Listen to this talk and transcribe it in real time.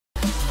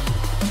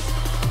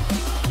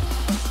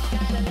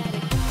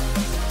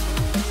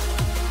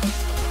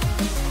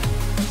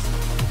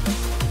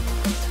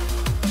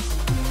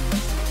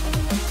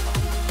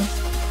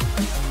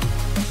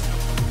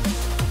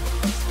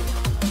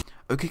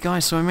Okay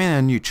guys, so I'm in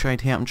a new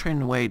trade here. I'm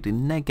trading away the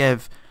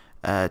Negev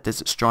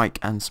Desert Strike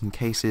and some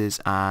cases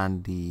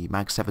and the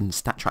Mag.7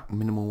 Stat Track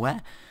minimal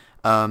wear.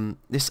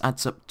 This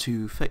adds up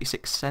to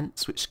 36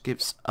 cents, which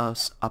gives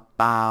us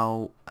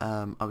about,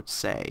 I would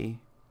say,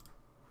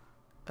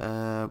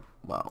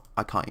 well,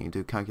 I can't even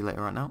do a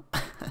calculator right now.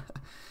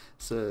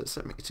 So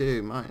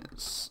 72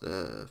 minus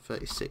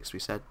 36 we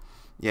said.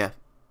 Yeah,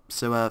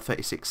 so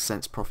 36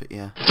 cents profit,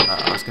 yeah.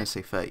 I was going to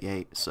say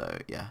 38, so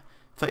yeah.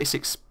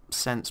 36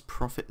 cents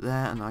profit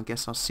there, and I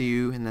guess I'll see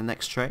you in the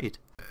next trade.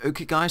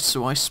 Okay guys,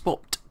 so I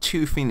swapped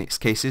two Phoenix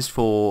cases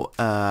for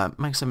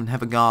Mag.7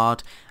 Heather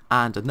Guard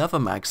and another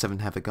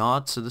Mag.7 Heather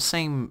Guard, so the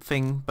same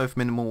thing, both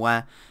minimal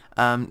wear.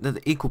 They're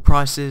the equal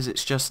prices,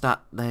 it's just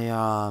that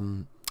they're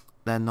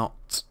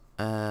not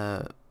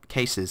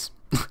cases.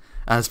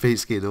 That's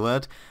basically the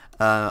word.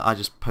 I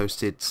just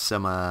posted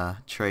some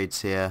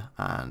trades here,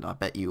 and I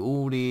bet you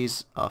all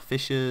these are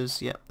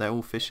fishers. Yep, they're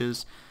all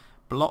fishers.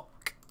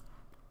 Block,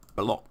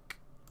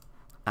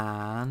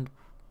 and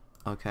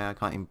okay, I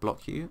can't even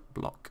block you.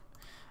 Block,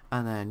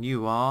 and then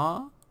you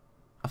are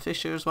a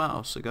fisher as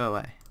well, so go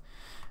away.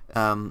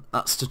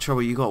 That's the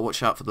trouble, you gotta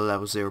watch out for the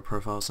level 0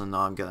 profiles, and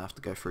I'm gonna have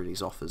to go through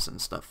these offers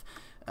and stuff.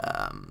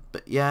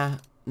 But yeah,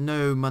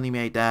 no money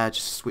made there,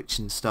 just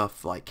switching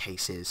stuff like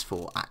cases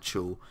for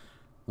actual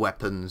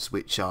weapons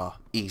which are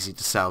easy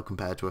to sell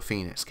compared to a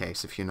Phoenix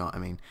case, if you know what I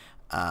mean.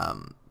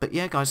 But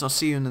yeah guys, I'll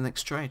see you in the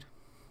next trade.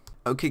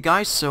 Okay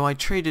guys, so I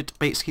traded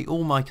basically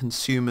all my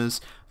consumers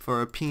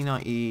for a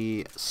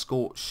P90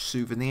 Scorch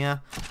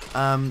souvenir.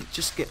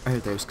 Just get rid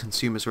of those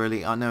consumers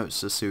really. I know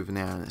it's a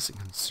souvenir and it's a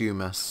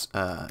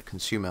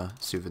consumer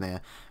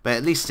souvenir, but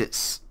at least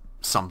it's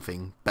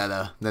something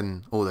better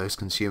than all those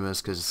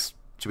consumers, because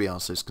to be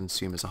honest, those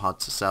consumers are hard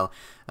to sell.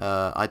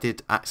 I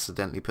did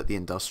accidentally put the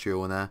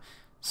industrial in there,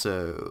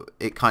 so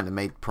it kind of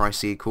made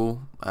price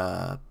equal,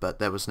 but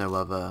there was no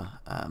other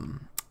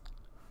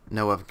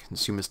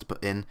consumers to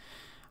put in,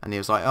 and he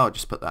was like, oh,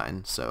 just put that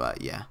in. So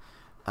yeah,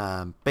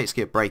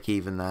 basically a break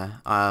even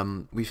there.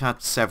 We've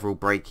had several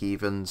break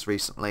evens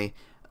recently.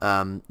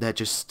 They're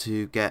just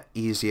to get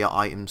easier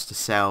items to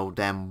sell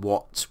than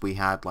what we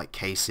had, like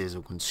cases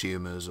or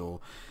consumers or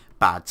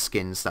bad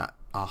skins that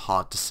are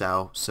hard to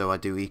sell. So I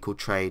do equal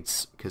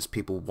trades because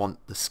people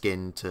want the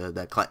skin to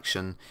their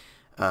collection,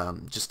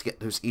 just to get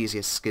those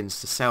easiest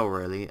skins to sell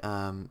really.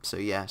 So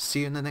yeah,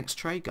 see you in the next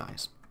trade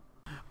guys.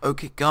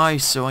 Okay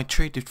guys, so I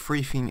traded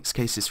 3 Phoenix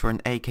cases for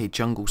an AK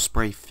Jungle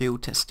Spray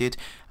field tested.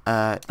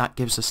 That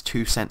gives us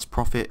 2 cents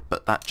profit,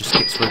 but that just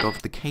gets rid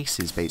of the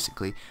cases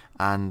basically,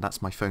 and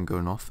that's my phone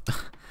going off.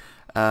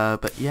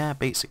 But yeah,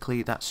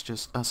 basically that's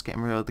just us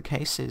getting rid of the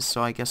cases,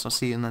 so I guess I'll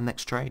see you in the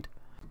next trade.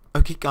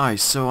 Okay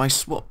guys, so I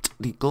swapped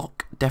the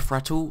Glock Death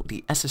Rattle,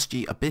 the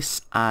SSG Abyss,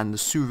 and the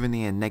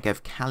Souvenir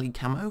Negev Cali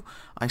Camo.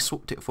 I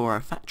swapped it for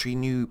a factory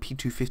new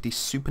P250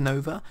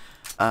 Supernova.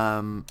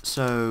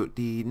 So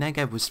the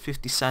Negev was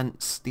 50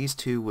 cents, these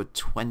two were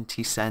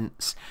 20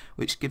 cents,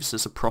 which gives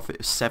us a profit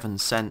of 7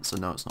 cents. I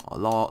know it's not a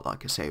lot,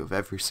 like I say with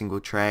every single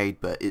trade,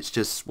 but it's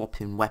just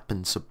swapping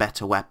weapons for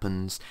better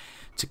weapons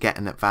to get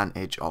an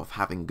advantage of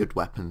having good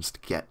weapons to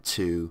get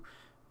to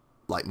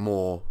like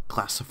more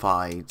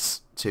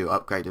classifieds, to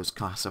upgrade those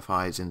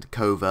classifieds into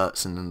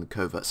coverts, and then the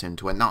coverts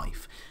into a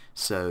knife.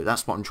 So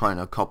that's what I'm trying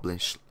to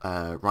accomplish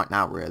right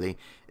now really,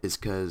 is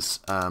because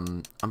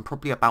I'm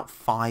probably about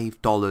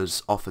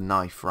 $5 off a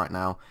knife right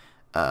now.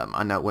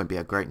 I know it won't be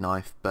a great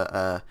knife,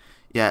 but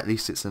yeah, at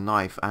least it's a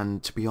knife,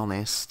 and to be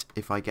honest,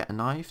 if I get a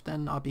knife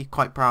then I'll be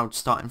quite proud,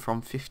 starting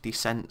from 50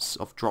 cents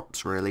of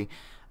drops really.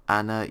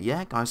 And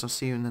yeah guys, I'll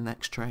see you in the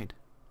next trade.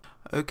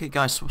 Okay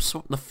guys, so I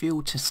swapped the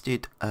field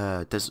tested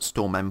Desert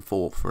Storm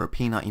M4 for a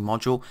P90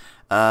 module.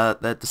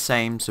 They're the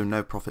same, so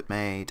no profit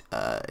made.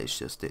 It's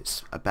just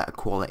it's a better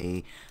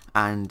quality,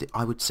 and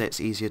I would say it's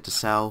easier to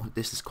sell.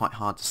 This is quite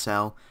hard to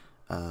sell.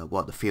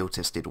 Well, the field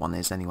tested one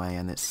is anyway,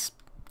 and it's,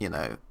 you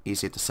know,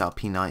 easier to sell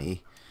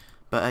P90.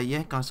 But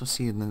yeah guys, I'll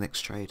see you in the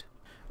next trade.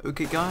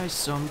 Okay guys,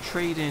 so I'm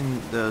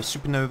trading the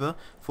Supernova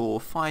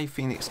for 5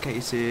 Phoenix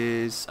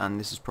cases, and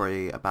this is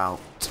probably about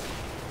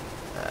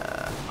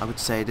I would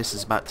say this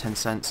is about 10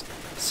 cents,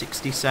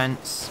 60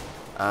 cents,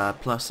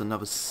 plus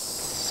another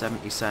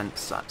 70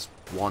 cents, that's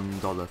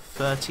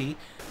 $1.30,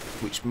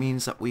 which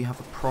means that we have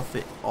a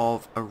profit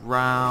of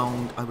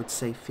around, I would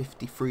say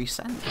 53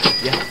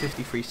 cents. Yeah,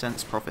 53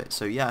 cents profit.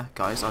 So yeah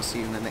guys, I'll see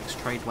you in the next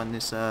trade when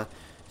this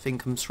thing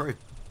comes through.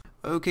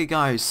 Okay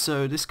guys,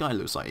 so this guy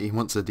looks like he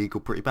wants a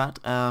deagle pretty bad.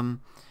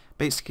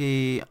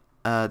 Basically,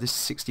 this is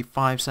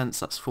 65 cents,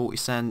 that's 40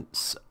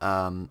 cents,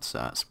 so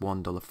that's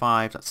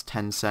 $1.05, that's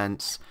 10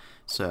 cents,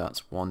 so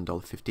that's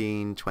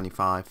 $1.15,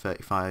 25,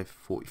 35,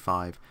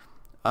 45.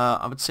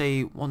 I would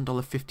say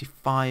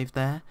 $1.55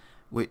 there,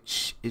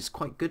 which is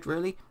quite good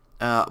really.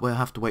 We'll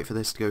have to wait for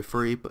this to go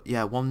free, but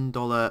yeah,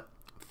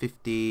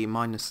 $1.50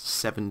 minus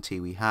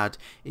 70 we had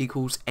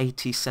equals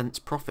 80 cents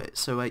profit.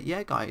 So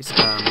yeah guys,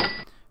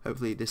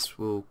 hopefully this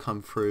will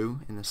come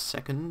through in a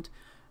second.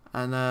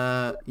 And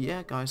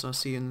yeah guys, I'll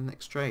see you in the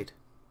next trade.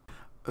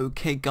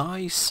 Okay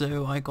guys,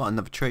 so I got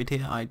another trade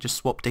here. I just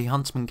swapped a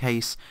Huntsman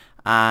case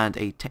and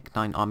a Tech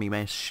 9 Army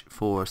Mesh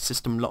for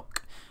System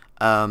Lock.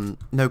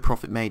 No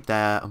profit made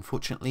there,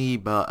 unfortunately,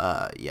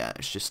 but yeah,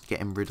 it's just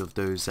getting rid of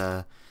those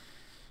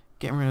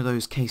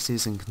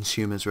cases and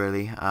consumers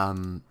really.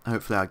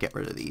 Hopefully I'll get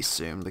rid of these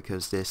soon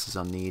because this is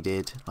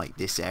unneeded, like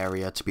this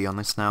area, to be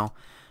honest now.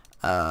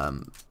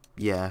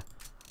 Yeah,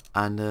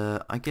 and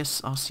I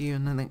guess I'll see you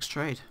in the next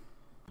trade.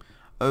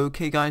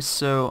 Okay guys,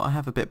 so I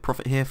have a bit of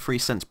profit here, 3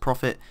 cents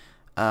profit,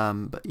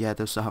 but yeah,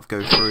 those will have to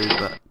go through,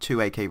 but 2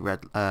 AK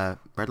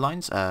red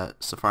lines,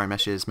 Safari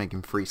Meshes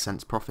making 3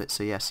 cents profit,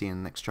 so yeah, see you in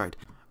the next trade.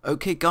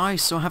 Okay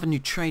guys, so I have a new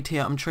trade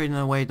here. I'm trading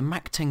away the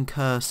Mac 10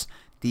 Curse,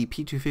 the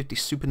P250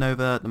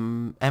 Supernova, the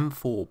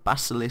M4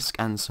 Basilisk,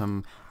 and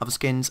some other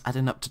skins,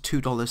 adding up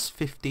to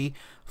 $2.50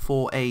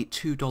 for a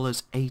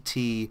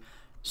 $2.80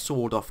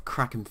 Sword Off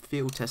Kraken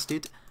Field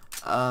Tested.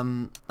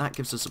 That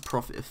gives us a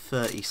profit of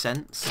 30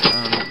 cents.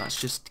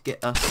 That's just to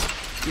get us,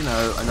 you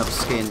know, another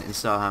skin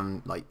instead of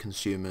having like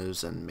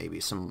consumers and maybe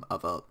some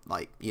other,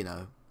 like, you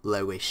know,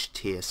 lowish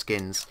tier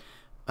skins,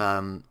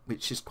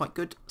 which is quite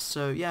good.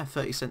 So yeah,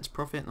 30 cents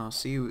profit, and I'll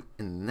see you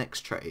in the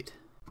next trade.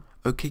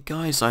 Okay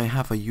guys, I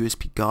have a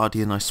USP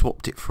Guardian. I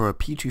swapped it for a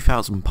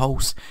P2000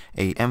 Pulse,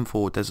 a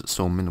M4 Desert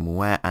Storm Minimal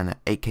Wear, and an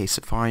AK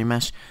Safari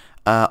Mesh.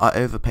 I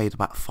overpaid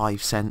about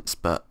 5 cents,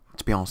 but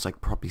to be honest, I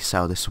could probably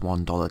sell this for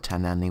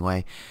 $1.10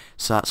 anyway.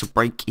 So that's a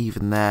break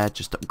even there,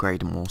 just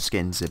upgrading more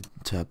skins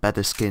into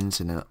better skins,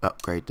 and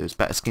upgrade those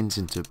better skins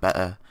into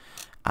better,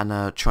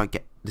 and try to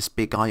get this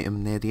big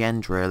item near the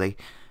end really.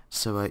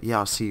 So yeah,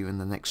 I'll see you in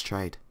the next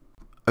trade.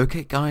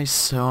 Okay guys,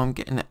 so I'm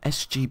getting an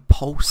SG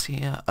Pulse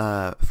here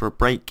for a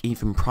break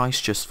even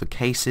price just for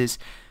cases,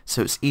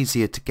 so it's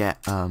easier to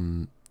get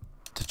to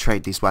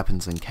trade these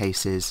weapons in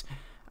cases,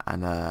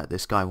 and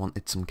this guy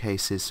wanted some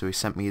cases, so he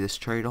sent me this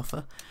trade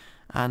offer.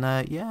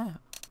 And yeah,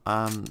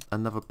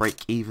 another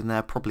break even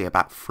there, probably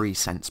about 3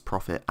 cents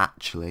profit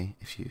actually,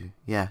 if you,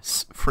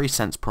 yes, 3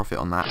 cents profit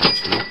on that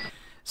actually.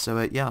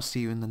 So yeah, I'll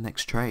see you in the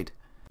next trade.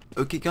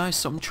 Okay guys,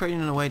 so I'm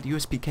trading away the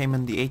USP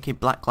Cayman, the AK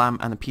Black Lamb,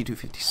 and a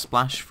P250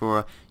 Splash for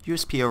a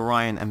USP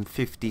Orion and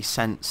 50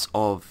 cents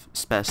of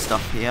spare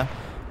stuff here.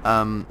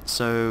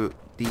 So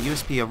the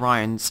USP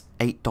Orion's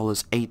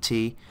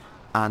 $8.80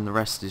 and the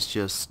rest is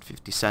just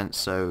 50 cents,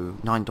 so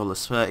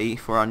 $9.30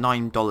 for our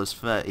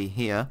 $9.30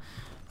 here.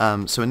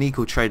 So an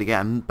equal trade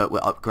again, but we're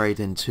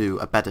upgrading to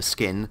a better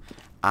skin,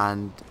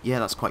 and yeah,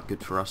 that's quite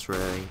good for us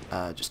really,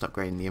 just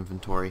upgrading the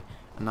inventory.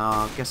 And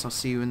I guess I'll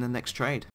see you in the next trade.